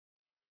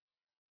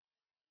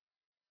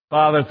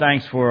Father,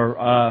 thanks for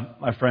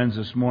my friends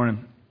this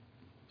morning.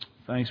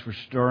 Thanks for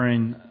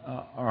stirring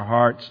our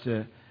hearts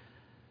to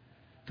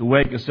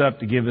wake us up,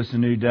 to give us a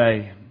new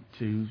day,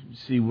 to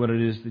see what it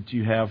is that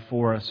you have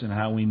for us and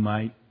how we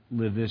might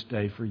live this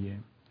day for you.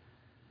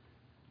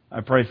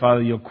 I pray,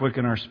 Father, you'll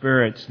quicken our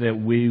spirits,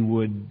 that we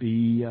would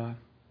be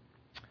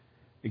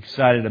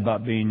excited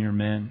about being your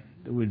men,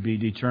 that we'd be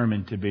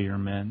determined to be your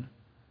men,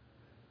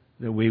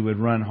 that we would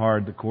run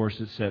hard the course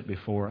that's set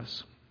before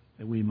us,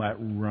 that we might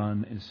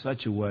run in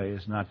such a way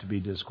as not to be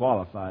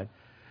disqualified,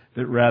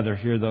 but rather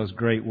hear those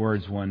great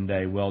words one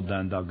day, "Well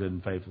done, thou good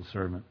and faithful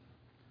servant."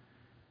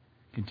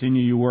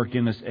 Continue your work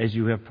in us as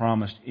you have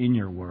promised in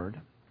your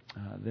word,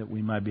 that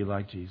we might be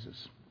like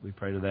Jesus. We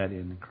pray to that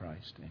end in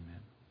Christ.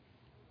 Amen.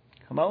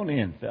 Come on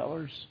in,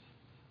 fellers.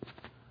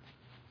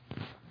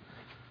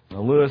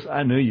 Now, Lewis,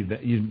 I knew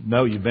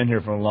you've been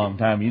here for a long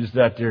time. You just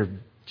out there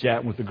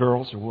chatting with the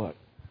girls or what?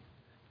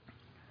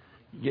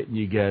 Getting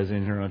you guys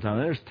in here on time.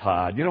 There's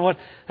Todd. You know what?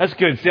 That's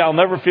good. See, I'll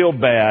never feel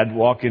bad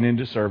walking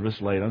into service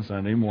late on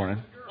Sunday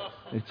morning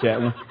and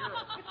chatting.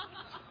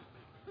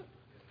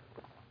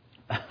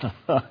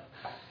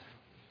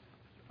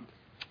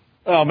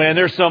 Oh man,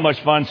 there's so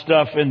much fun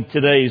stuff in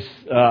today's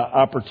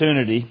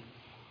opportunity.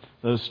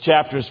 Those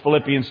chapters,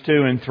 Philippians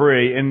 2 and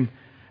 3. And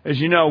as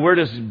you know, we're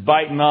just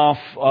biting off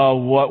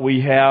what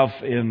we have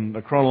in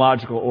the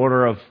chronological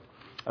order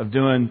of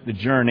doing the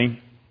journey.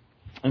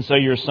 And so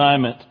your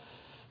assignment,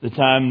 the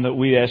time that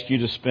we asked you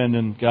to spend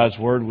in God's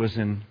Word, was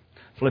in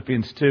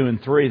Philippians 2 and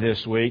 3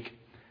 this week.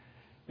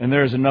 And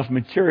there's enough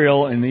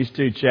material in these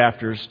two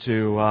chapters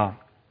to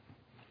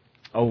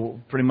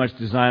pretty much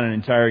design an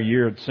entire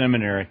year at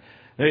seminary.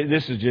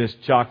 This is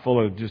just chock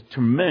full of just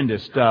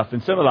tremendous stuff.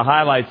 And some of the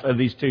highlights of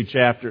these two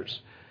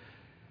chapters,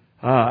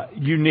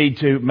 you need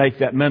to make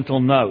that mental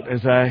note.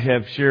 As I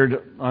have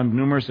shared on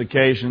numerous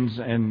occasions,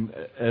 and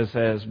as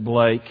has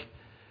Blake,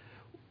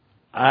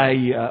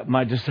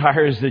 my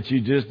desire is that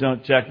you just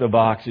don't check the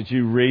box, that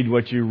you read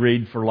what you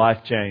read for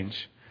life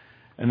change,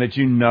 and that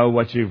you know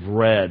what you've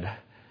read.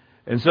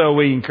 And so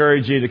we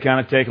encourage you to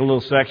kind of take a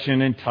little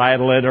section and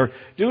title it, or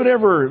do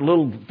whatever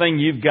little thing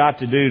you've got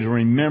to do to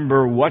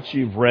remember what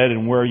you've read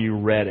and where you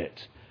read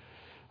it.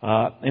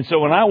 And so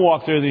when I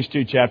walk through these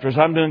two chapters,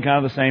 I'm doing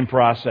kind of the same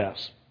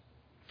process.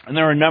 And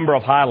there are a number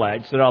of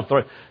highlights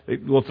that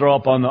we'll throw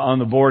up on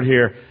the board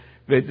here.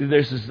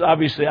 There's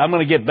obviously, I'm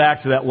going to get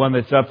back to that one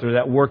that's up there,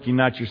 that working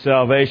not your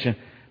salvation.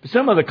 But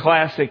some of the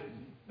classic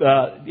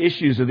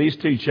issues of these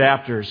two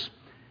chapters,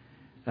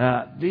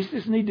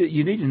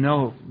 you need to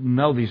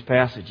know these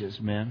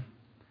passages, man.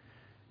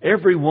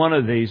 Every one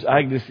of these,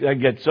 I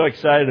get so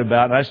excited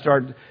about.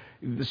 And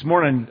this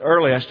morning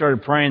early, I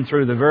started praying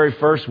through the very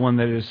first one,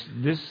 that is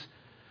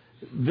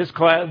this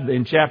class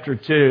in chapter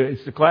 2.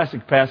 It's the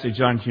classic passage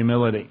on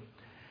humility.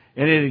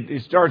 And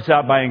it starts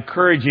out by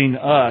encouraging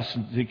us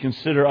to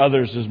consider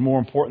others as more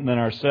important than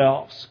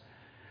ourselves.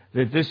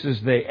 That this is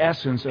the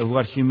essence of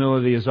what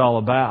humility is all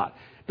about.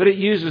 But it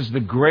uses the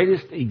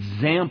greatest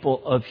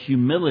example of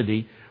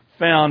humility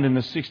found in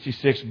the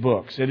 66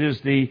 books. It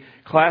is the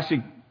classic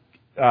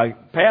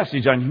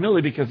passage on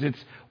humility because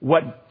it's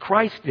what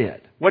Christ did,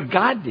 what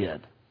God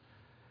did.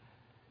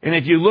 And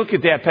if you look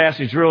at that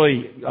passage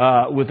really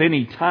with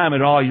any time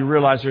at all, you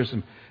realize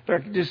there are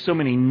just so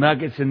many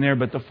nuggets in there.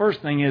 But the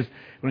first thing is,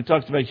 when he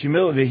talks about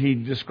humility, he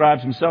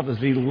describes himself as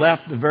he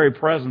left the very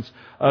presence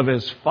of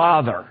his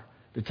Father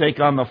to take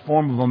on the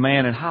form of a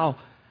man, and how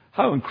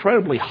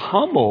incredibly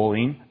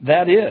humbling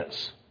that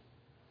is.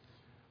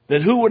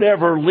 That who would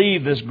ever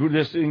leave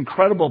this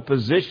incredible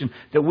position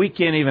that we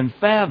can't even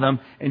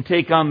fathom and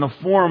take on the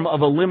form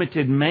of a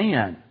limited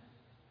man?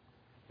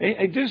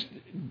 It just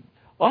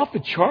off the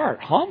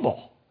chart,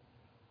 humble.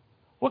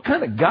 What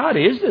kind of God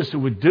is this who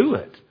would do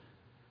it?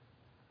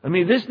 I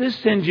mean, this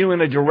sends you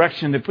in a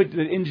direction that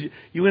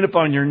you end up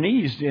on your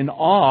knees in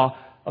awe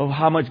of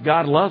how much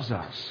God loves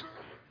us.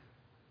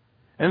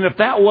 And if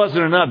that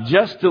wasn't enough,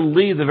 just to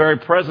leave the very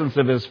presence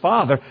of his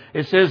Father,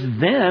 it says,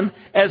 then,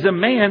 as a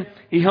man,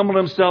 he humbled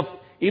himself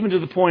even to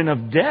the point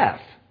of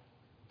death.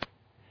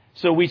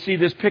 So we see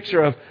this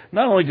picture of,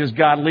 not only does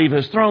God leave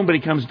his throne, but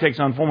he comes and takes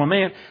on form of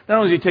man. Not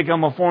only does he take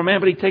on the form of man,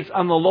 but he takes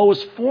on the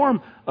lowest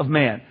form of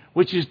man,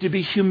 which is to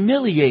be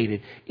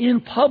humiliated in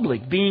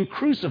public, being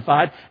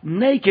crucified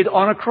naked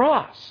on a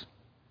cross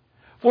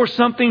for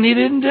something he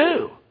didn't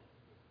do,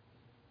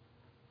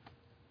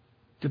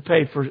 to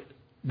pay for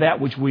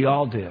that which we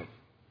all did.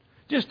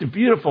 Just a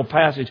beautiful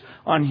passage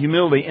on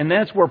humility. And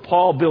that's where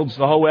Paul builds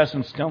the whole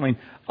essence, telling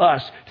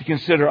us to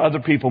consider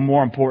other people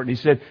more important.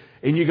 He said,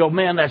 and you go,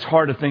 man, that's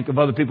hard to think of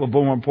other people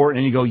more important.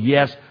 And you go,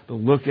 yes, but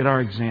look at our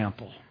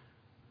example.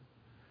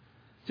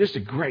 Just a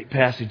great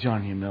passage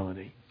on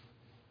humility.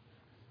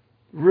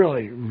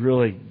 Really,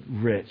 really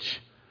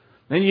rich.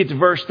 Then you get to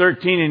verse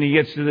 13, and he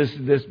gets to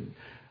this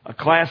a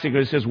classic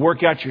that says,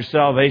 work out your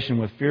salvation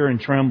with fear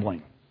and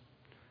trembling.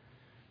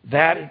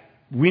 That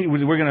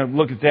we're going to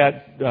look at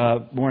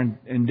that more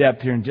in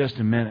depth here in just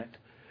a minute.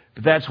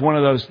 But that's one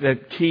of those,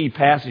 that key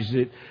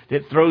passage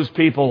that throws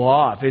people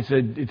off. It's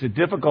a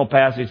difficult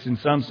passage in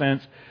some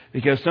sense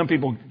because some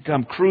people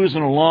come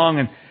cruising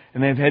along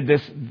and they've had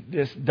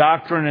this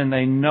doctrine and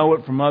they know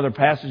it from other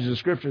passages of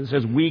Scripture that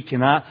says we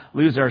cannot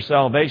lose our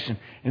salvation.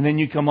 And then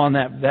you come on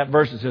that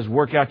verse that says,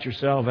 work out your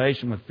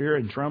salvation with fear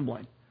and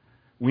trembling.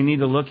 We need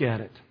to look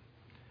at it.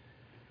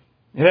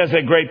 It has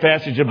that great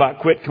passage about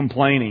quit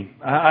complaining.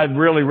 I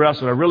really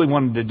wrestled. I really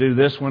wanted to do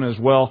this one as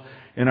well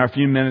in our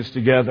few minutes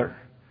together.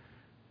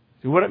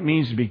 What it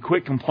means to be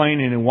quit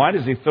complaining, and why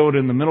does he throw it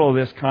in the middle of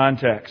this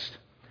context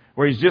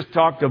where he's just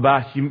talked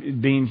about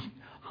being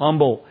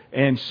humble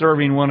and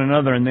serving one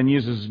another, and then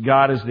uses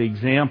God as the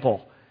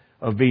example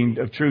of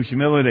true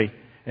humility.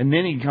 And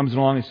then he comes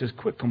along and says,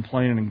 quit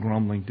complaining and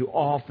grumbling. Do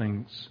all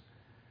things.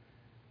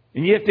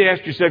 And you have to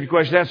ask yourself your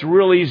question. That's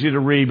real easy to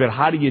read, but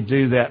how do you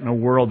do that in a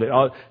world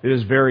that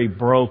is very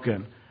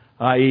broken?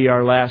 I.e.,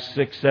 our last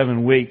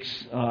 6-7 weeks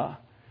on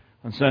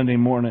Sunday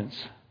mornings.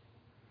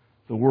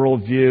 The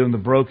worldview and the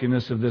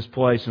brokenness of this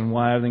place and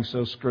why everything's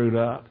so screwed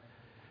up.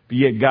 But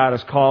yet God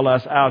has called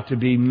us out to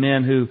be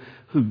men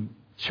who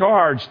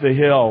charge the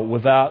hill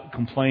without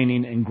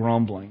complaining and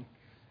grumbling.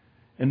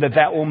 And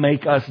that will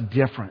make us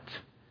different.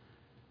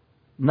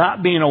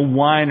 Not being a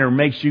whiner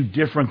makes you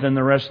different than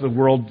the rest of the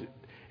world.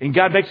 And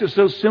God makes it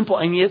so simple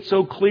and yet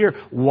so clear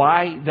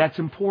why that's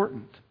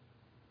important.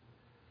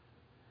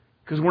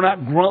 Because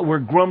we're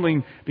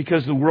grumbling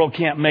because the world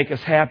can't make us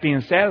happy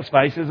and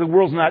satisfied. He says the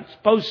world's not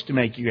supposed to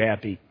make you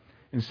happy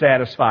and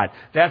satisfied.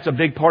 That's a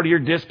big part of your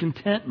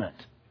discontentment.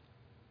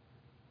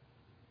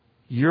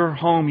 Your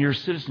home, your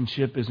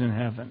citizenship is in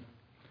heaven.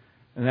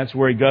 And that's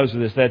where he goes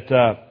with this.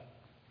 And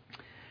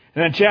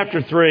then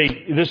chapter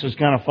 3, this is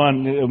kind of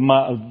fun,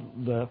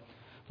 the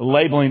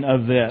labeling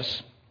of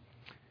this.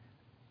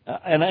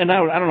 And I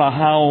don't know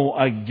how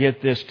I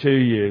get this to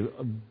you,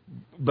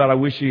 but I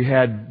wish you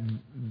had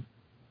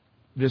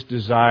this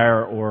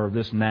desire or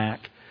this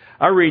knack.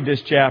 I read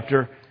this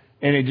chapter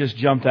and it just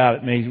jumped out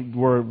at me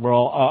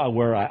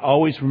where I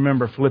always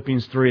remember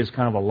Philippians 3 as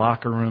kind of a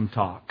locker room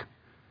talk.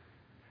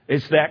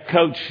 It's that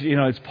coach,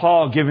 it's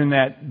Paul giving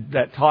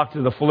that talk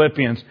to the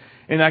Philippians,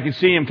 and I can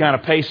see him kind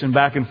of pacing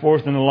back and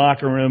forth in the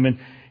locker room, and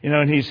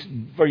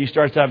where he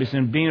starts out, he's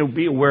saying,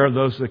 be aware of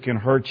those that can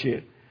hurt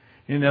you.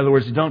 In other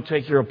words, don't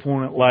take your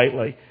opponent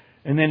lightly.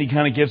 And then he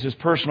kind of gives his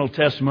personal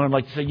testimony,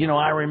 like to say,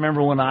 I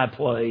remember when I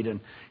played, and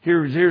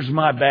here's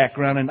my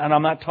background, and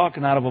I'm not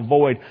talking out of a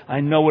void.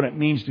 I know what it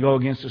means to go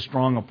against a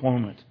strong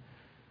opponent.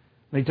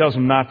 And he tells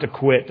them not to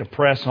quit, to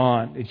press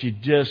on. That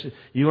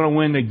you want to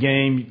win the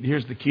game.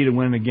 Here's the key to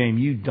winning the game: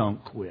 you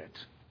don't quit.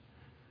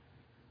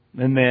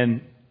 And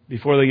then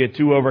before they get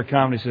too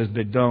overcome, he says,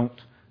 but don't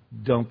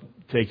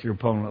take your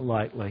opponent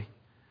lightly.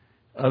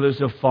 Others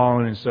have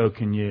fallen, and so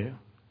can you.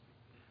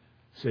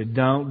 So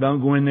don't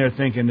go in there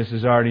thinking this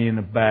is already in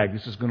the bag.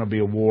 This is going to be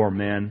a war,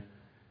 man.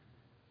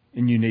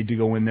 And you need to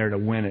go in there to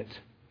win it.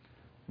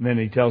 And then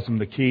he tells them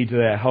the key to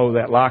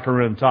that locker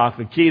room talk.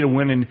 The key to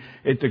winning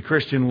at the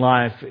Christian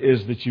life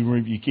is that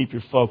you keep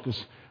your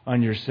focus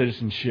on your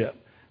citizenship.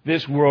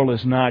 This world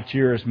is not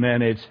yours,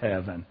 man. It's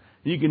heaven.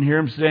 You can hear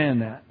him saying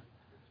that.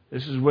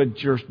 This is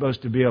what you're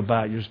supposed to be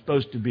about. You're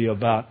supposed to be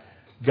about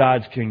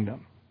God's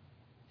kingdom,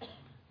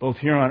 both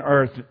here on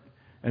earth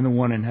and the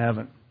one in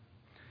heaven.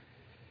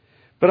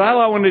 But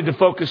I wanted to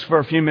focus for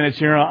a few minutes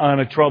here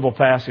on a trouble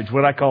passage,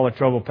 what I call a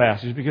trouble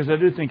passage, because I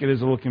do think it is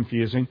a little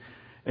confusing.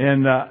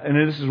 And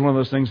this is one of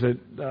those things that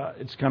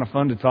it's kind of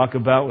fun to talk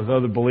about with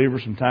other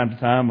believers from time to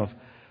time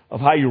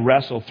of how you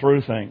wrestle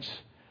through things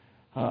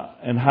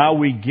and how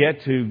we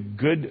get to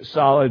good,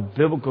 solid,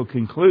 biblical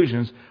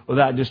conclusions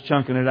without just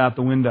chunking it out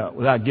the window,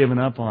 without giving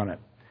up on it.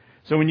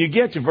 So when you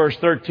get to verse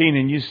 13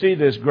 and you see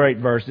this great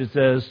verse, it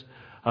says,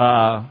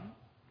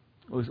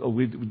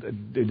 we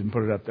didn't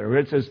put it up there.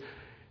 It says,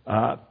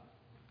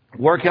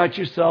 work out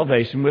your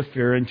salvation with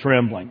fear and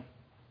trembling.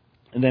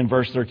 And then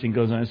verse 13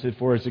 goes on and says,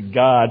 for it is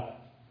God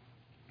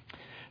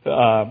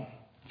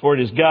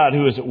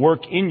who is at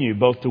work in you,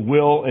 both to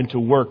will and to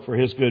work for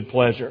His good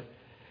pleasure.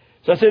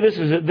 So I say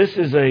this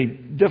is a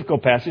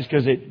difficult passage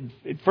because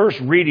at first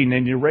reading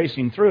and you're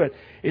racing through it,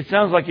 it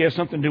sounds like it has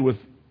something to do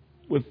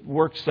with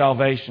work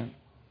salvation.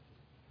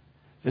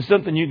 It's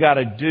something you got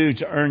to do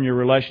to earn your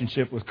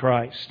relationship with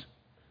Christ.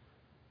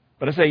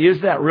 But I say,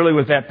 is that really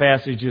what that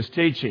passage is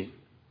teaching?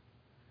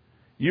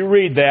 You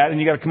read that and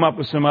you got to come up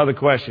with some other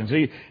questions.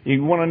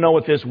 You want to know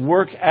what this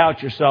work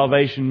out your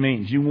salvation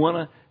means. You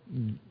want to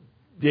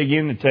dig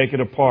in and take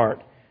it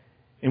apart.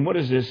 And what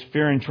is this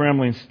fear and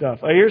trembling stuff?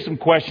 Here's some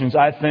questions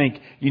I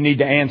think you need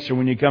to answer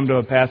when you come to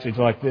a passage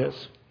like this.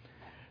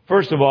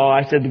 First of all,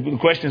 I said the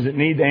questions that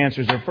need the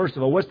answers are, first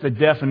of all, what's the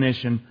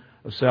definition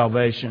of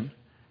salvation?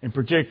 And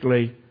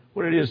particularly,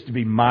 what it is to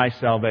be my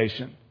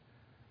salvation.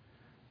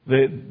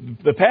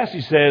 The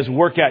passage says,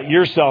 work out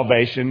your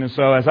salvation. And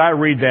so as I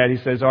read that, he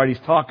says, all right, he's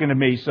talking to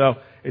me, so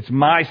it's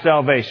my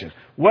salvation.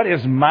 What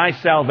is my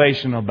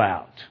salvation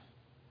about?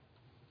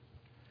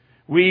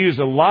 We use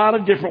a lot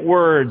of different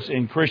words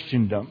in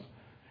Christendom.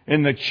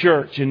 in the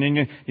church. And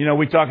then,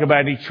 we talk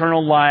about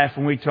eternal life,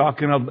 and we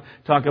talk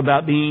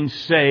about being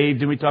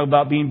saved, and we talk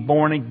about being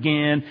born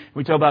again.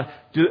 We talk about,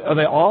 are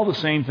they all the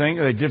same thing?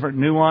 Are they different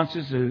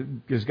nuances?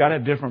 Does God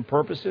have different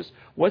purposes?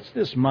 What's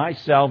this my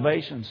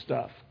salvation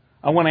stuff?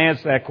 I want to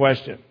answer that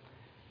question.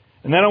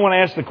 And then I want to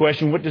ask the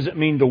question, what does it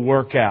mean to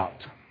work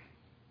out?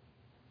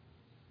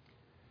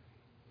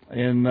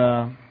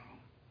 And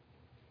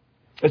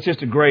it's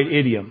just a great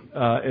idiom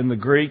in the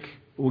Greek.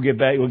 We'll get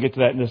to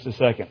that in just a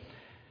second.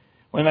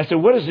 When I said,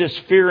 what is this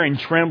fear and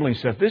trembling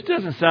stuff? This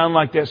doesn't sound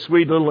like that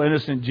sweet little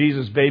innocent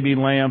Jesus baby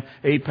lamb,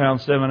 8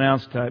 pound, 7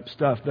 ounce type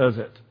stuff, does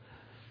it?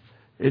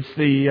 It's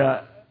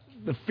the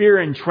fear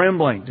and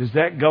trembling. Does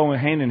that go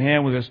hand in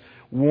hand with this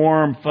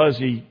warm,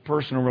 fuzzy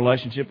personal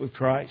relationship with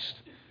Christ?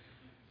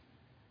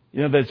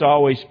 That's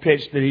always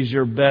pitched that He's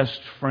your best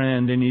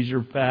friend and He's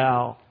your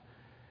pal.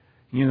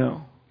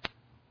 The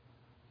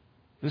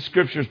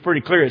Scripture is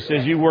pretty clear. It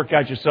says you work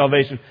out your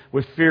salvation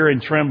with fear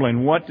and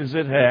trembling. What the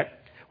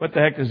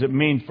heck does it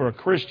mean for a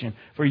Christian,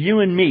 for you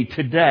and me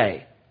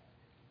today,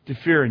 to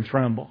fear and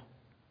tremble?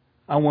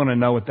 I want to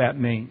know what that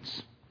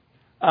means.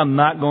 I'm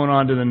not going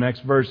on to the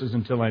next verses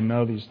until I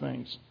know these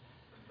things.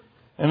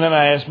 And then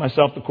I ask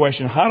myself the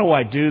question, how do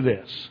I do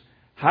this?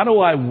 How do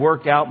I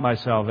work out my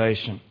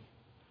salvation?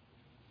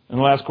 And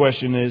the last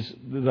question is,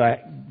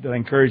 that I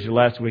encouraged you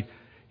last week,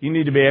 you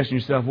need to be asking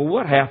yourself, well,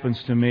 what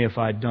happens to me if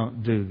I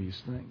don't do these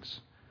things?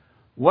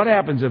 What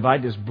happens if I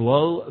just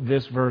blow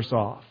this verse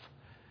off?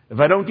 If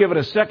I don't give it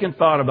a second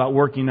thought about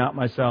working out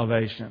my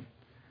salvation?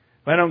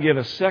 If I don't give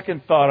a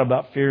second thought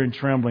about fear and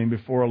trembling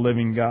before a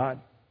living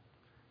God?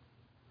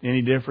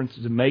 Any difference?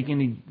 Does it make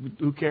any?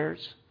 Who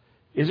cares?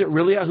 Is it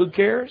really a who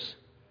cares?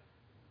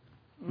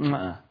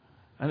 I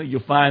think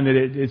you'll find that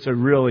it's a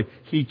really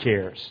He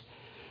cares.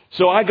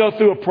 So I go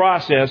through a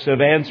process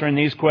of answering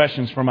these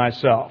questions for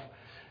myself.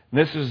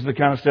 This is the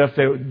kind of stuff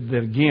that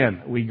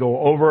again, we go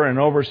over and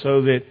over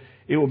so that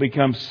it will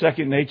become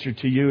second nature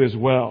to you as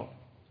well.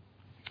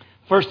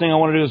 First thing I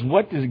want to do is,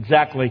 what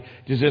exactly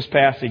does this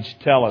passage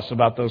tell us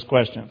about those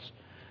questions?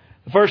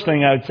 The first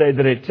thing I would say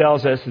that it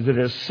tells us is that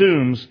it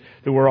assumes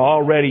that we're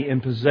already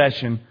in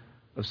possession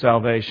of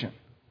salvation.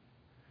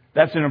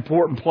 That's an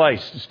important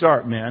place to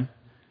start, men.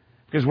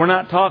 Because we're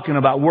not talking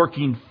about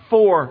working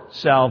for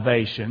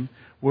salvation.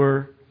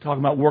 We're talking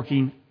about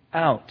working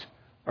out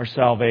our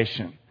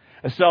salvation.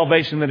 A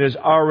salvation that is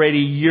already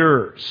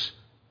yours.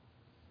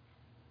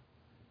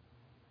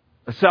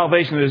 A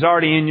salvation that is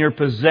already in your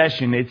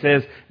possession. It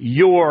says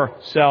your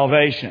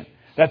salvation.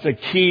 That's a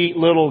key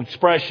little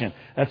expression.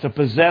 That's a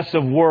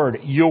possessive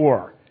word,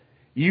 your.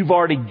 You've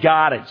already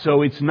got it.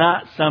 So it's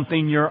not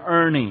something you're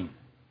earning,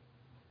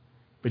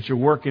 but you're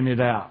working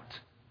it out.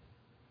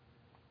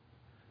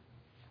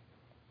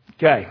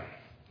 Okay.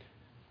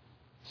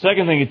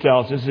 Second thing it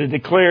tells us, it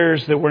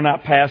declares that we're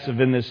not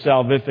passive in this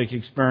salvific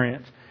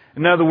experience.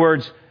 In other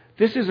words,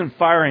 this isn't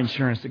fire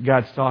insurance that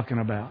God's talking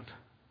about.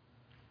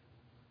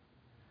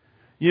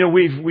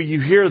 You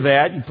hear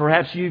that,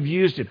 perhaps you've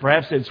used it,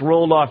 perhaps it's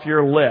rolled off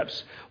your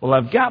lips. Well,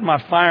 I've got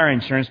my fire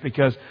insurance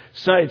because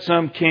at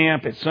some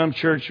camp, at some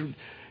church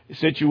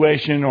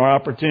situation or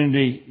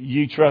opportunity,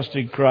 you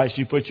trusted Christ,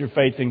 you put your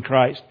faith in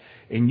Christ,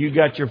 and you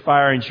got your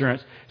fire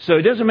insurance. So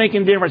it doesn't make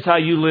any difference how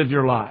you live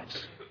your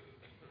lives.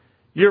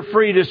 You're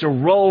free just to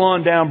roll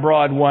on down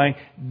Broadway,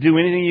 do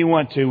anything you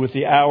want to with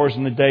the hours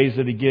and the days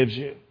that He gives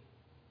you.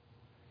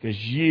 Because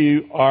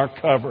you are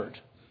covered.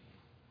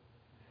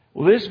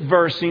 Well, this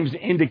verse seems to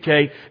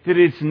indicate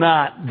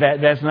that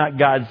that's not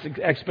God's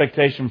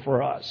expectation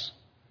for us.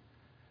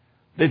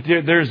 That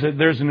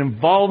there's an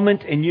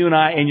involvement in you and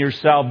I in your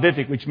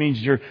salvific, which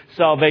means your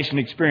salvation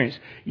experience.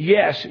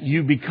 Yes,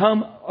 you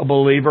become a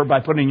believer by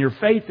putting your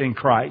faith in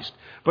Christ,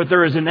 but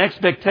there is an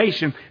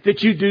expectation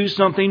that you do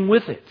something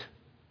with it.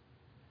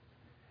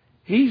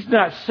 He's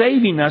not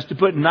saving us to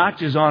put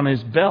notches on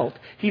His belt.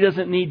 He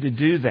doesn't need to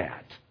do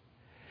that.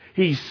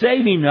 He's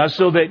saving us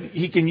so that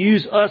He can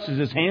use us as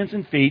His hands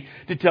and feet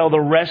to tell the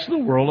rest of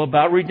the world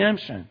about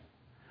redemption,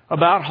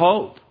 about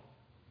hope.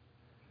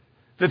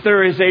 That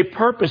there is a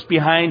purpose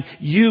behind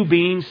you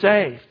being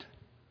saved.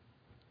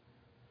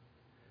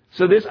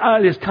 So this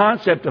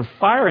concept of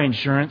fire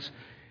insurance,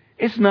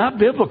 it's not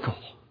biblical.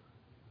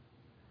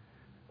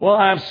 Well,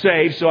 I'm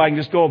saved so I can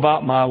just go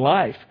about my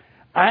life.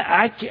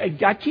 I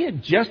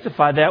can't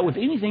justify that with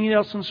anything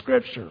else in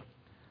Scripture,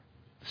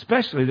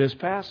 especially this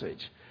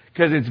passage.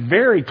 Because it's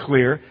very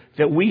clear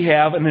that we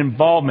have an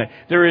involvement.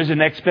 There is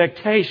an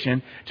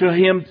expectation to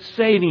Him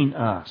saving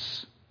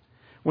us.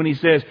 When He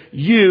says,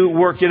 you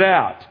work it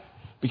out.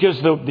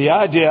 Because the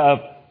idea of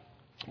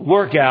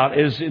workout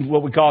is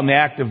what we call an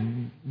active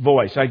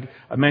voice. I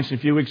mentioned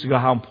a few weeks ago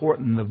how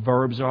important the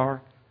verbs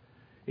are.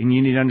 And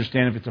you need to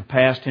understand if it's a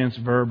past tense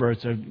verb or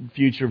it's a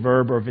future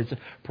verb or if it's a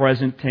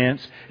present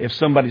tense. If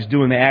somebody's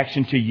doing the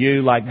action to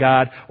you like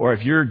God, or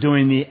if you're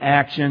doing the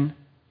action,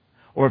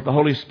 or if the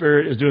Holy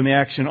Spirit is doing the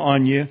action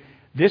on you.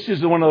 This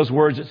is one of those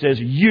words that says,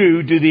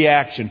 you do the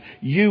action.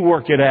 You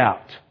work it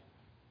out.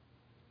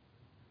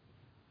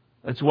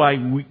 That's why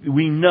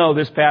we know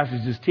this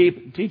passage is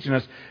teaching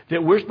us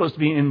that we're supposed to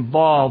be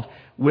involved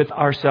with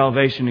our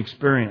salvation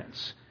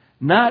experience.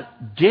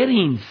 Not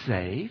getting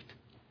saved,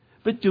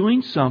 but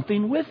doing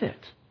something with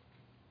it.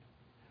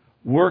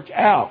 Work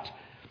out.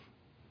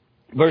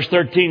 Verse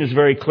 13 is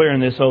very clear in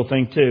this whole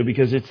thing too,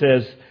 because it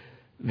says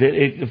that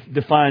it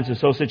defines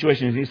this whole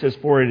situation. He says,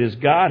 "For it is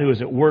God who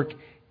is at work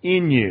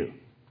in you."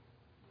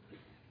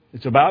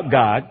 It's about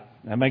God.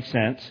 That makes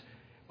sense.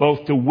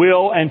 Both to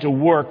will and to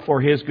work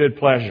for His good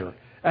pleasure.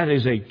 That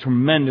is a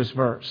tremendous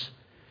verse.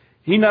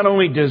 He not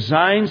only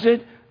designs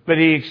it, but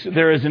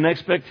there is an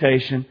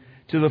expectation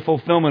to the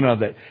fulfillment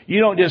of it. You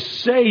don't just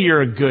say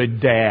you're a good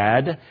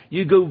dad.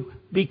 You go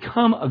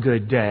become a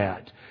good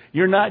dad.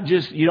 You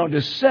don't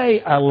just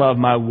say, "I love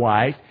my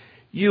wife."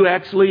 You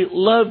actually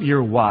love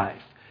your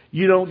wife.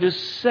 You don't just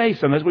say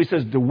something. That's what He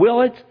says, to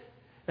will it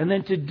and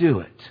then to do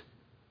it.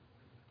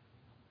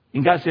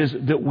 And God says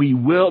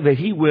that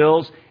He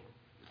wills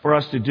for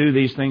us to do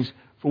these things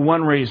for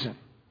one reason.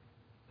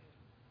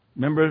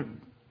 Remember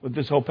what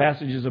this whole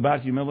passage is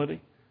about, humility?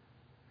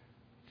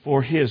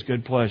 For His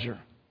good pleasure.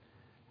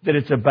 That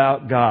it's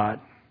about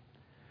God.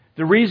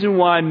 The reason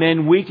why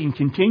we can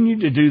continue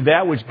to do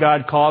that which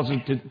God calls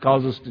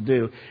us to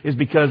do is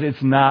because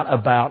it's not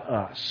about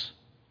us.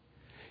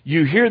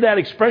 You hear that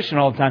expression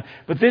all the time,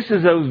 but this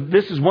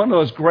is one of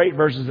those great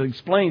verses that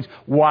explains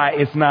why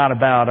it's not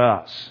about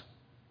us.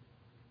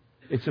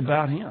 It's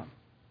about Him.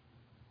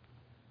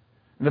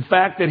 And the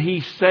fact that He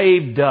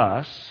saved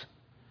us,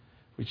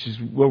 which is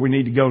where we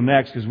need to go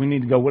next, because we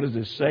need to go, what is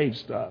this saved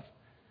stuff?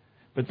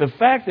 But the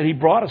fact that He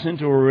brought us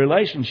into a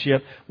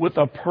relationship with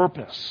a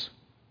purpose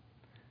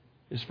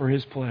is for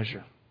His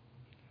pleasure.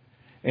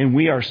 And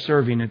we are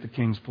serving at the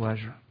King's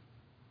pleasure.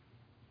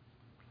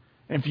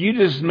 And if you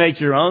just make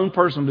your own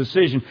personal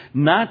decision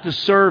not to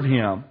serve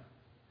Him,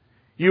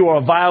 you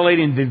are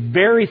violating the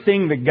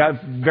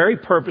very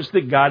purpose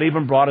that God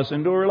even brought us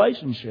into a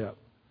relationship.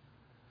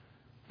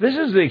 This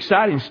is the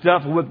exciting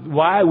stuff with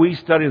why we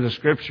study the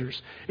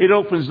Scriptures. It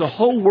opens the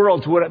whole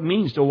world to what it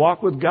means to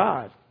walk with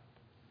God.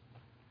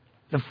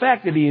 The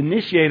fact that He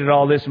initiated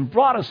all this and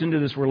brought us into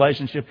this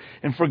relationship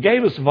and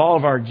forgave us of all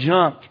of our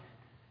junk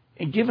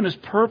and given us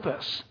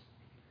purpose.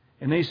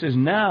 And then He says,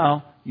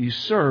 now you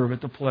serve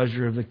at the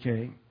pleasure of the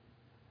King.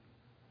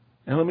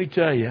 And let me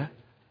tell you,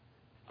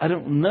 I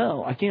don't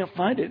know. I can't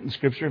find it in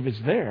Scripture if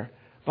it's there.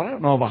 But I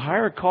don't know of a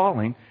higher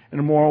calling and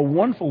a more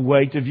wonderful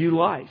way to view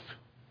life.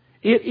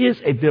 It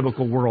is a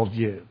biblical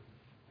worldview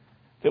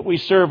that we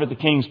serve at the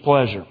King's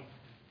pleasure.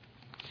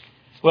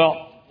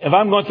 Well, if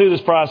I'm going through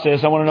this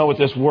process, I want to know what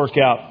this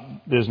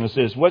workout business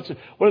is. What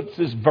does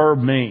this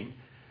verb mean?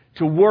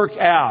 To work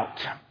out.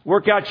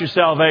 Work out your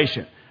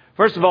salvation.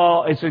 First of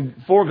all, it's a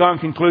foregone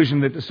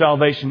conclusion that the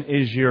salvation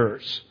is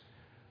yours.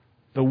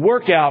 The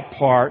workout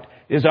part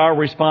is our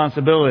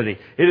responsibility.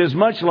 It is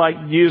much like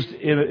used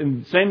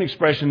in the same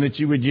expression that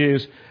you would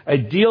use, a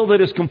deal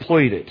that is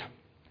completed.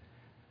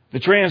 The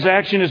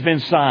transaction has been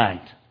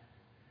signed.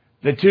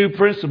 The two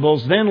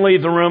principals then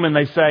leave the room and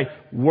they say,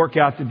 work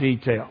out the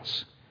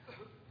details.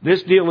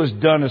 This deal is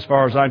done as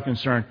far as I'm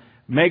concerned.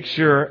 Make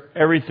sure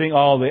everything,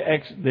 all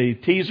the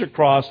T's are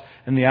crossed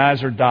and the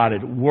I's are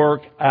dotted.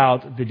 Work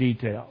out the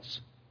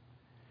details.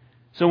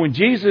 So when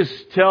Jesus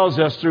tells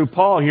us through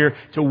Paul here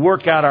to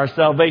work out our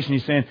salvation,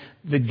 He's saying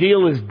the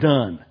deal is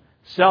done.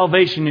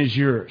 Salvation is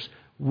yours.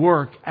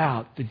 Work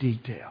out the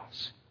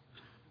details.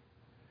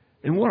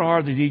 And what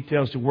are the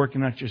details to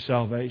working out your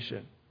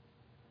salvation?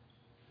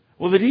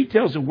 Well, the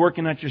details of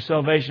working out your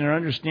salvation are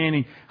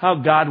understanding how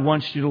God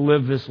wants you to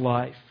live this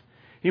life.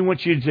 He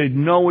wants you to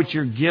know what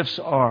your gifts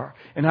are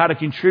and how to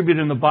contribute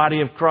in the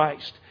body of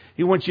Christ.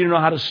 He wants you to know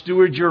how to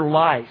steward your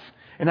life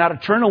and how to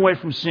turn away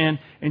from sin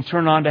and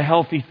turn on to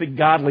healthy,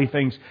 godly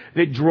things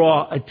that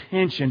draw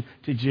attention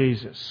to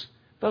Jesus.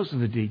 Those are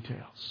the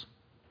details.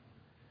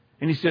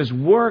 And He says,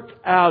 work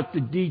out the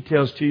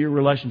details to your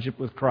relationship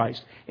with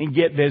Christ and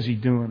get busy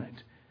doing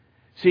it.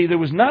 See, there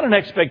was not an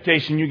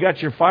expectation you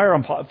got your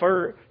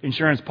fire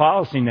insurance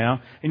policy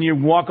now and you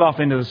walk off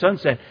into the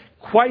sunset.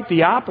 Quite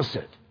the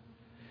opposite.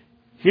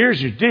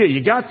 Here's your deal.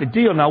 You got the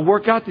deal. Now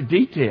work out the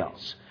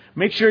details.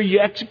 Make sure you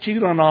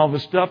execute on all the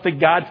stuff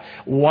that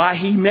why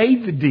He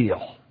made the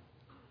deal.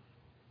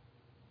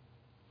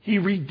 He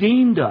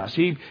redeemed us.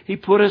 He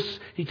took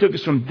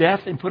us from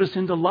death and put us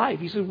into life.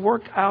 He said,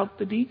 work out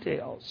the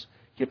details.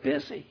 Get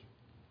busy.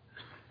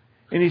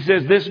 And He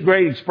says this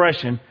great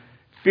expression,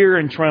 fear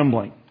and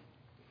trembling.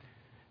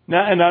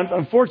 Now, and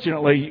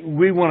unfortunately,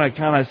 we want to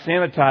kind of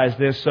sanitize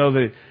this so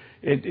that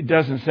it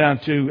doesn't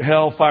sound too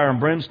hell, fire, and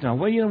brimstone.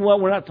 Well, you know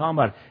what? We're not talking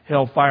about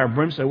hell, fire, and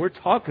brimstone. We're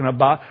talking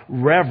about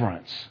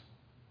reverence.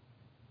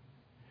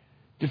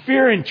 To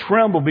fear and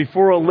tremble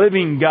before a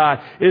living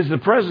God is the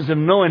presence of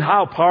knowing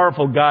how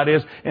powerful God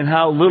is and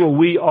how little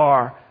we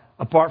are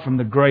apart from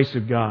the grace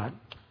of God.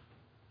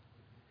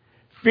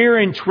 Fear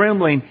and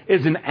trembling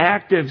is an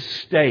active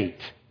state.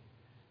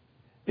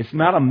 It's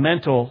not a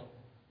mental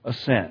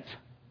assent.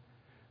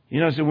 You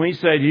know, so when we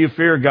say, do you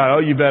fear God? Oh,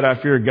 you bet I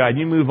fear God.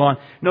 You move on.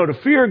 No, to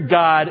fear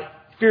God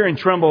fear and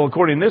tremble,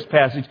 according to this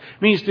passage,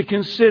 means to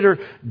consider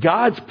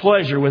God's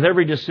pleasure with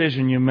every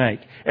decision you make,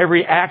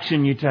 every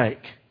action you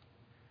take.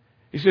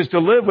 He says to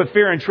live with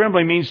fear and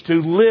trembling means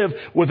to live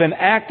with an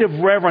active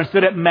reverence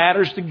that it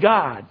matters to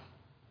God.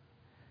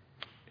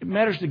 It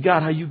matters to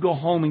God how you go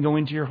home and go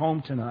into your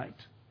home tonight.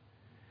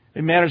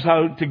 It matters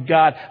to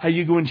God how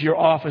you go into your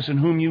office and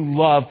whom you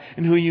love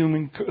and who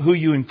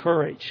you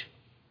encourage.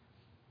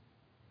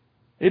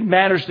 It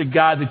matters to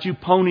God that you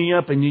pony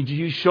up and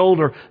you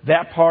shoulder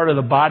that part of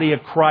the body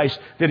of Christ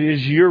that it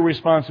is your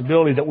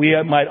responsibility that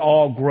we might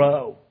all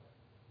grow.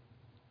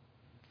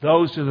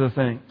 Those are the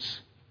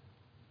things.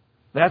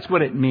 That's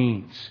what it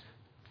means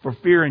for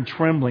fear and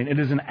trembling. It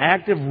is an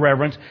active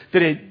reverence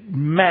that it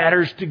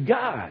matters to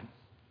God.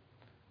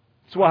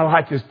 That's why I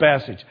like this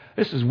passage.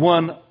 This is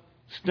one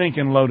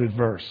stinking loaded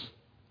verse.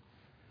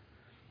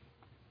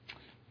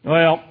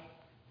 Well,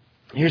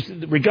 here's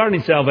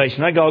regarding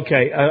salvation. I go,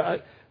 okay,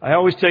 I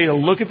always tell you to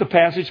look at the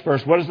passage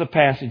first. What does the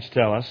passage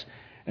tell us?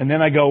 And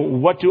then I go,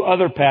 what do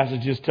other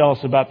passages tell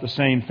us about the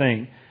same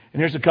thing? And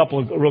here's a couple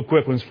of real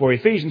quick ones for you.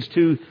 Ephesians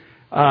 2,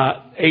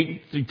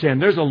 8 through 10.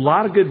 There's a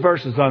lot of good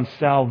verses on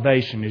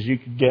salvation, as you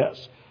could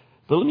guess.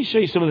 But let me show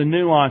you some of the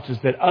nuances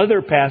that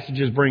other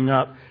passages bring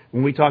up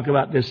when we talk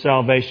about this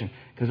salvation.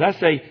 Because I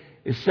say,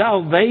 is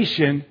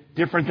salvation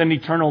different than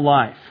eternal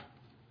life?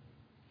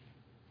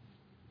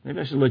 Maybe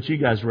I should let you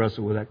guys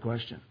wrestle with that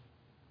question.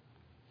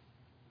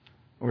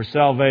 Or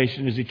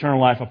salvation, is eternal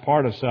life a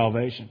part of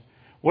salvation?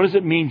 What does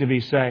it mean to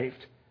be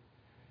saved?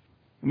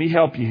 Let me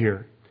help you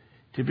here.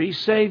 To be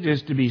saved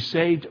is to be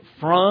saved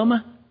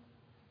from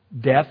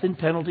death and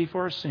penalty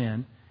for our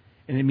sin,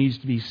 and it means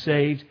to be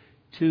saved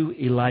to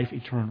a life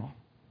eternal.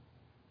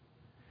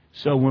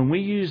 So when we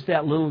use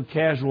that little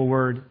casual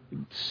word,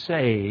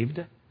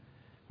 saved,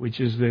 which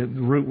is the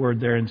root word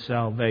there in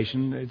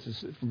salvation,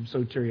 it's from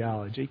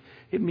soteriology,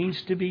 it means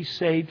to be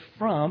saved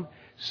from,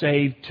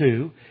 saved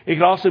to. It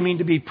could also mean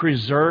to be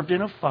preserved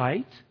in a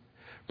fight,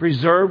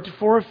 preserved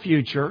for a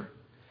future.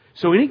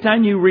 So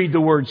anytime you read the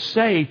word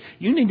saved,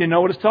 you need to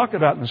know what it's talking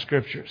about in the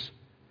Scriptures.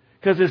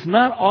 Because it's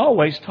not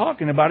always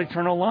talking about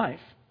eternal life.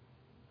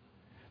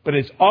 But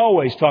it's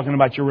always talking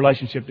about your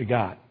relationship to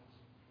God.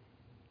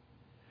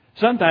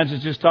 Sometimes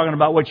it's just talking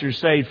about what you're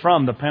saved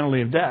from, the penalty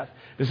of death.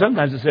 And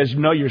sometimes it says,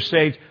 you're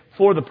saved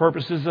for the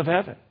purposes of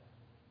heaven.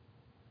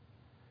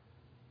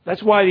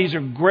 That's why these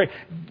are great.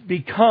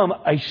 Become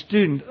a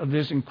student of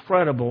this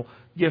incredible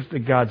gift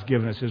that God's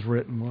given us, His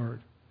written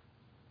Word.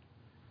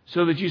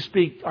 So that you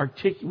speak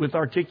with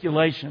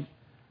articulation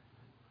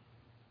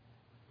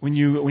when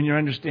you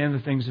understand the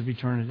things of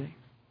eternity.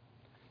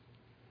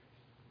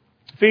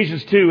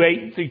 Ephesians 2,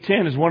 8 through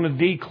 10 is one of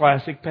the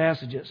classic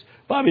passages.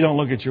 Bobby, don't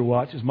look at your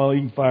watch. You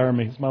can fire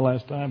me. It's my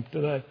last time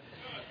today.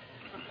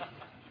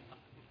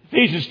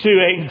 Ephesians 2,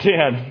 8 and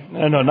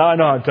 10. No, I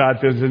know how to type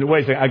this.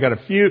 Wait a second. I got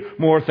a few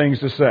more things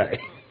to say.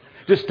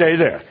 Just stay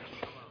there.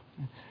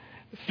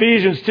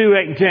 Ephesians 2,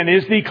 8 and 10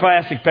 is the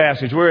classic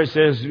passage where it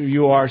says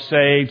you are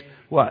saved,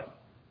 what?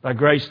 By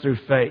grace through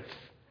faith.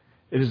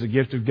 It is a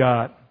gift of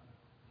God.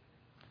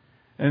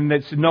 And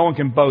that no one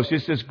can boast.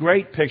 It's this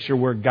great picture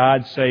where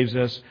God saves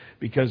us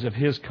because of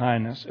His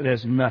kindness. It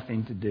has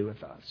nothing to do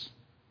with us.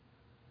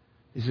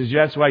 He says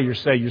that's why you're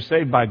saved. You're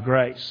saved by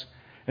grace.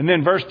 And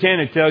then verse 10,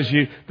 it tells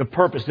you the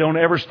purpose. Don't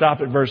ever stop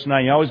at verse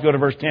 9. You always go to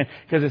verse 10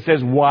 because it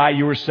says why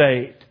you were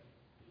saved.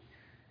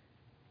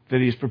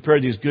 That He's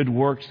prepared these good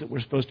works that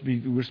we're supposed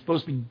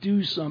to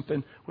do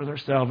something with our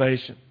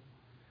salvation.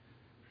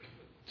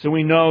 So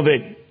we know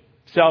that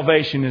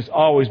salvation is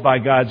always by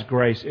God's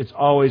grace. It's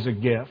always a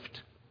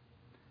gift.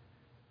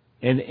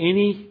 And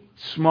any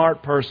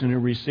smart person who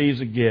receives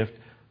a gift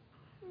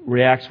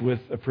reacts with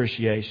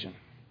appreciation.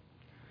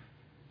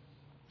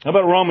 How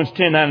about Romans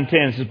 10, 9 and 10?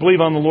 It says, believe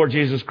on the Lord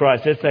Jesus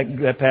Christ. That's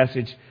that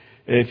passage.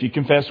 If you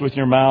confess with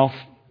your mouth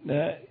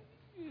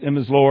Him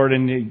as Lord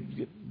and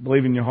you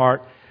believe in your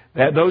heart.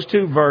 Those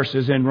two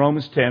verses in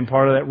Romans 10,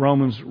 part of that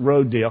Romans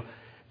road deal,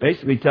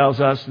 basically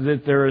tells us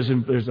that there's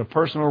a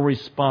personal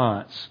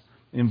response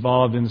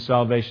involved in the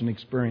salvation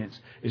experience.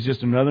 It's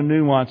just another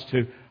nuance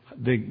to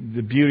the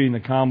beauty and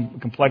the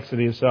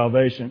complexity of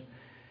salvation.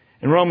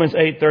 And Romans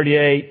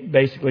 8:38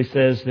 basically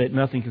says that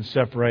nothing can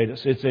separate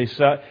us. It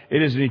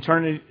is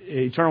an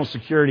eternal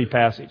security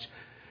passage,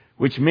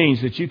 which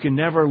means that you can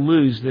never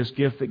lose this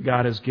gift that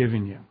God has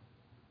given you.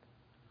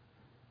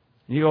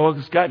 And you go, well,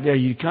 Scott,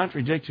 you're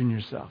contradicting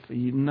yourself.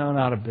 No,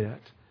 not a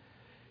bit.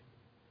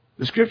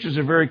 The Scriptures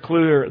are very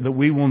clear that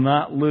we will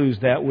not lose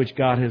that which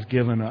God has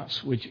given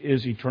us, which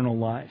is eternal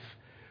life,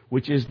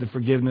 which is the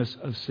forgiveness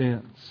of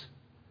sins.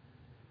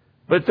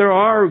 But there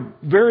are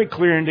very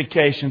clear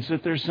indications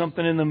that there's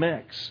something in the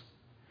mix.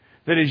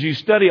 That as you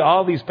study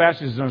all these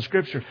passages on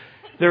Scripture,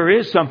 there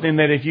is something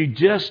that if you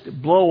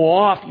just blow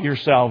off your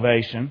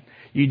salvation,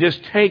 you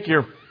just take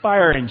your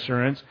fire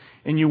insurance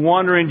and you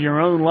wander into your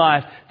own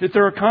life, that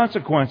there are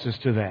consequences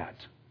to that.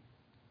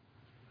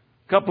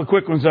 A couple of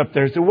quick ones up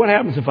there. So what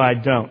happens if I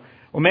don't?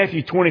 Well,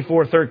 Matthew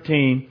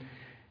 24:13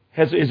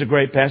 is a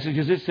great passage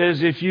because it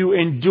says, if you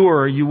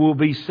endure, you will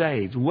be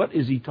saved. What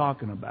is He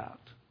talking about?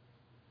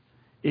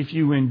 If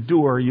you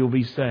endure, you'll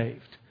be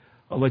saved.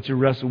 I'll let you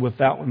wrestle with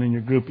that one in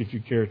your group if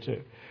you care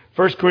to.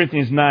 1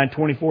 Corinthians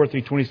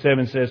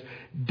 9:24-27 says,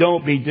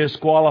 don't be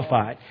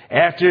disqualified.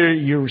 After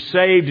you're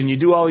saved and you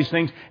do all these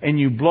things and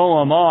you blow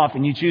them off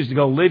and you choose to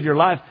go live your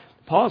life,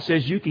 Paul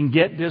says you can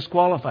get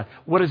disqualified.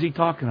 What is he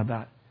talking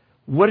about?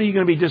 What are you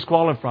going to be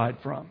disqualified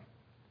from?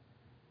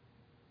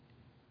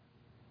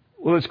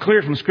 Well, it's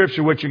clear from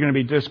Scripture what you're going to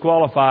be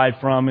disqualified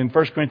from. And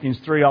 1 Corinthians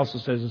 3 also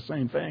says the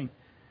same thing.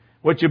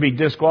 What you'll be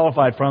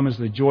disqualified from is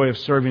the joy of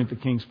serving at the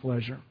King's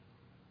pleasure.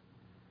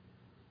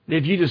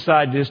 If you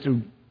decide just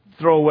to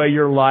throw away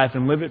your life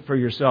and live it for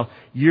yourself,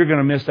 you're going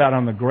to miss out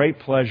on the great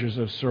pleasures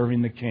of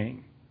serving the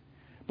King.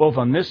 Both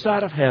on this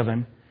side of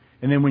heaven,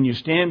 and then when you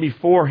stand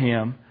before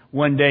Him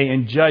one day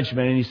in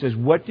judgment, and He says,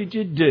 what did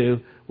you do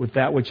with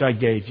that which I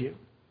gave you?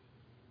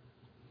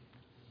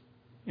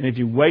 And if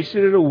you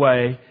wasted it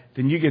away,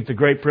 then you get the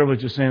great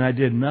privilege of saying, I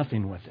did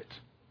nothing with it.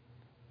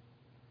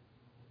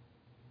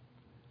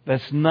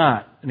 That's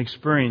not an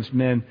experience,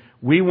 men,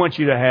 we want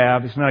you to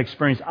have. It's not an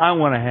experience I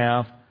want to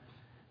have.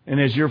 And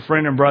as your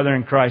friend and brother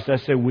in Christ, I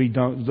say we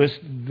don't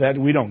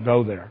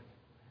go there.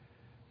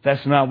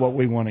 That's not what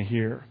we want to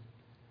hear.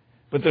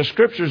 But the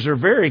Scriptures are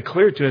very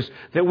clear to us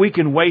that we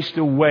can waste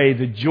away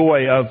the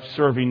joy of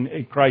serving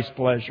at Christ's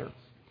pleasure.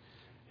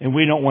 And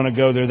we don't want to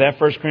go there.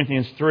 That 1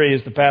 Corinthians 3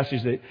 is the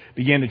passage that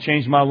began to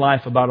change my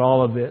life about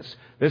all of this.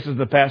 This is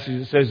the passage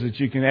that says that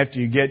you can, after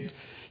you get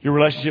your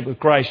relationship with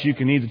Christ, you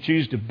can either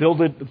choose to build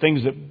it, the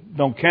things that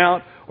don't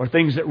count, or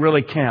things that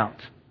really count.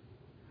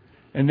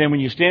 And then when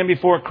you stand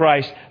before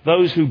Christ,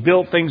 those who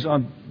built things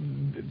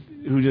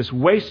who just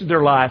wasted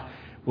their life,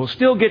 will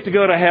still get to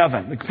go to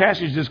heaven. The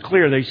passage is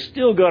clear. They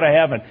still go to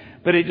heaven.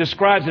 But it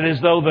describes it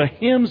as though the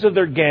hems of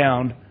their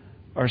gown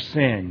are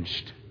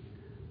singed.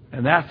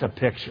 And that's a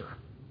picture.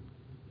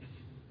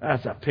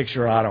 That's a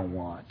picture I don't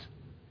want.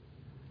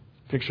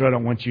 A picture I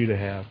don't want you to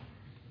have.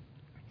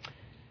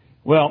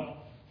 Well,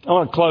 I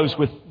want to close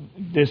with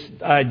this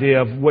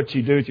idea of what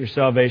you do with your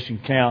salvation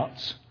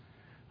counts.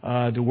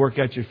 To work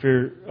out your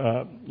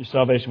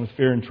salvation with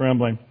fear and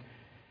trembling.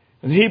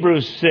 In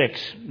Hebrews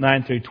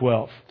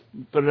 6:9-12.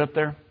 Put it up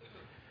there.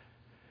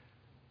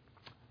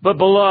 But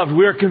beloved,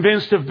 we are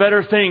convinced of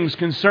better things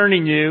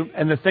concerning you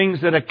and the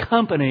things that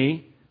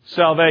accompany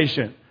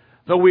salvation.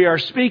 Though we are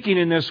speaking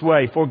in this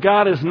way, for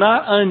God is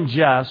not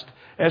unjust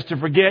as to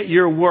forget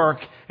your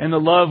work and the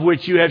love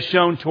which you have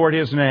shown toward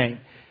His name.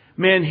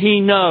 Men,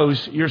 He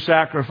knows your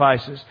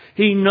sacrifices.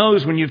 He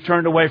knows when you've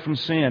turned away from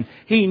sin.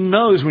 He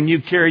knows when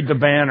you've carried the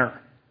banner.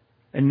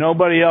 And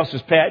nobody else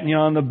is patting you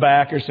on the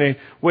back or saying,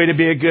 way to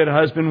be a good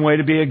husband, way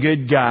to be a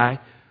good guy,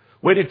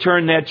 way to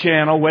turn that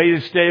channel, way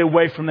to stay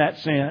away from that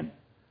sin.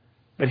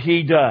 But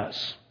He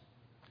does.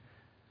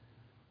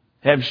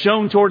 Have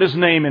shown toward His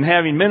name and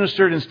having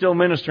ministered and still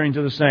ministering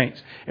to the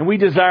saints. And we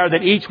desire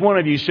that each one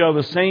of you show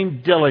the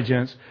same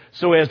diligence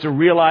so as to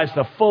realize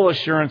the full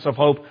assurance of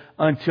hope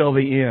until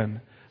the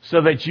end.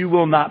 So that you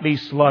will not be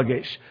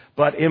sluggish,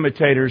 but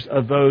imitators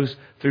of those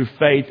through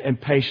faith and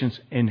patience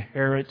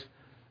inherit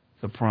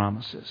the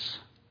promises.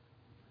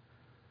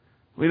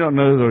 We don't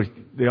know who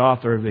the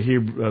author of the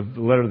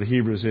letter of the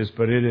Hebrews is,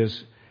 but it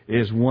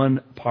is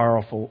one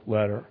powerful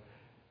letter.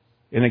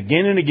 And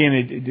again,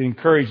 it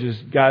encourages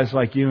guys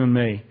like you and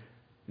me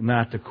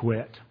not to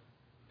quit.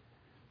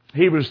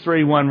 Hebrews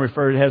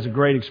 3:1 has a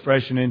great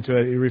expression into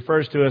it. It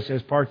refers to us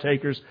as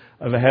partakers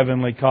of a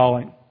heavenly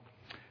calling.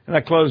 And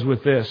I close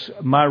with this.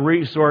 My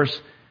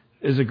resource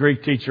is a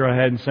Greek teacher I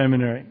had in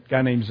seminary, a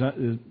guy named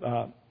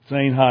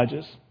Zane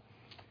Hodges.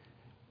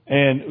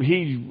 And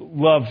he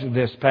loved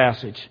this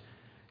passage.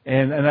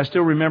 And I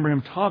still remember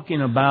him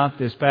talking about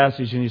this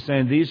passage, and he's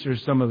saying these are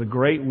some of the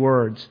great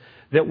words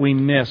that we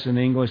miss in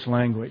the English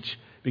language.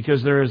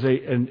 Because there is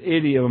an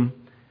idiom,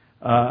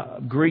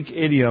 Greek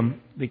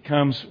idiom, that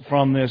comes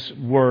from this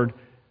word,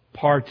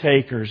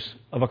 partakers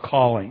of a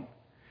calling.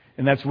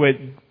 And that's what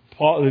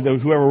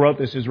whoever wrote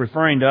this is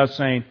referring to us,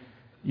 saying,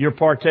 you're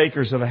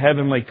partakers of a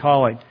heavenly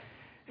calling.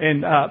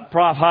 And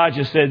Prof.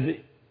 Hodges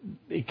said,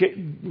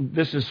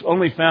 this is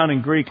only found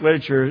in Greek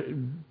literature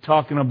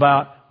talking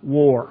about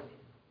war.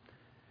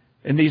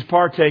 And these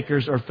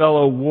partakers are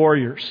fellow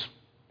warriors.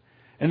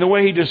 And the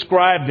way he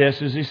described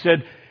this is he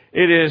said,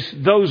 it is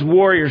those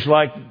warriors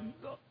like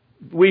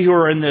we who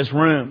are in this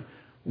room.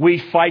 We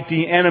fight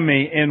the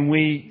enemy and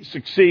we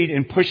succeed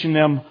in pushing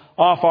them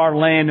off our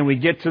land, and we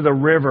get to the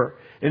river.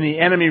 And the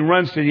enemy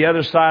runs to the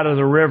other side of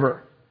the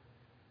river.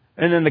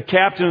 And then the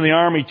captain of the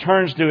army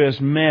turns to his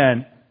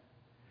men.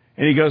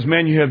 And he goes,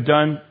 men, you have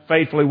done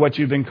faithfully what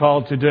you've been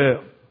called to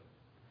do.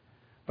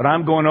 But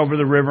I'm going over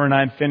the river and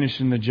I'm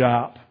finishing the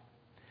job.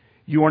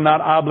 You are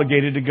not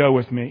obligated to go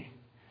with me.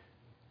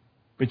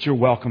 But you're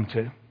welcome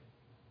to.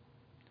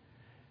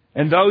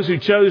 And those who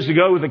chose to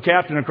go with the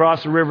captain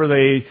across the river,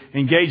 they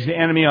engage the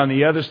enemy on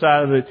the other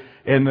side of it.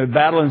 And the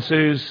battle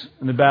ensues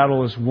and the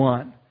battle is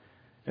won.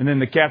 And then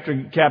the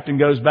captain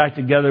goes back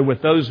together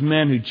with those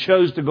men who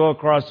chose to go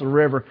across the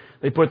river.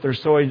 They put their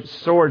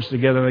swords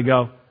together and they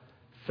go,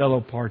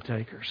 fellow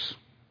partakers.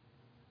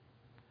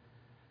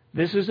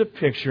 This is a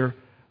picture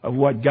of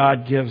what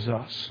God gives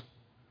us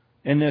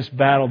in this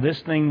battle, this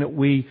thing that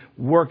we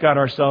work out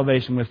our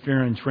salvation with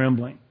fear and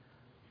trembling,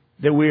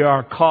 that we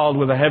are called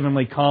with a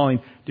heavenly calling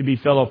to be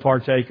fellow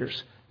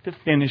partakers, to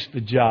finish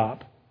the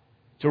job,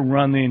 to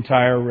run the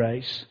entire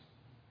race,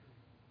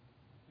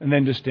 and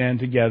then to stand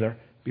together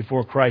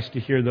before Christ to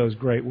hear those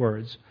great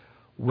words.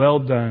 Well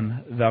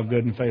done, thou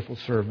good and faithful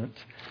servant.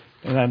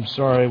 And I'm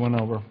sorry I went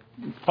over.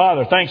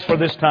 Father, thanks for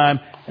this time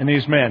and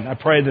these men. I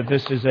pray that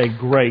this is a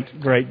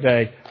great, great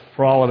day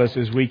for all of us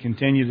as we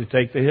continue to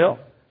take the hill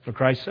for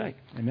Christ's sake.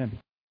 Amen.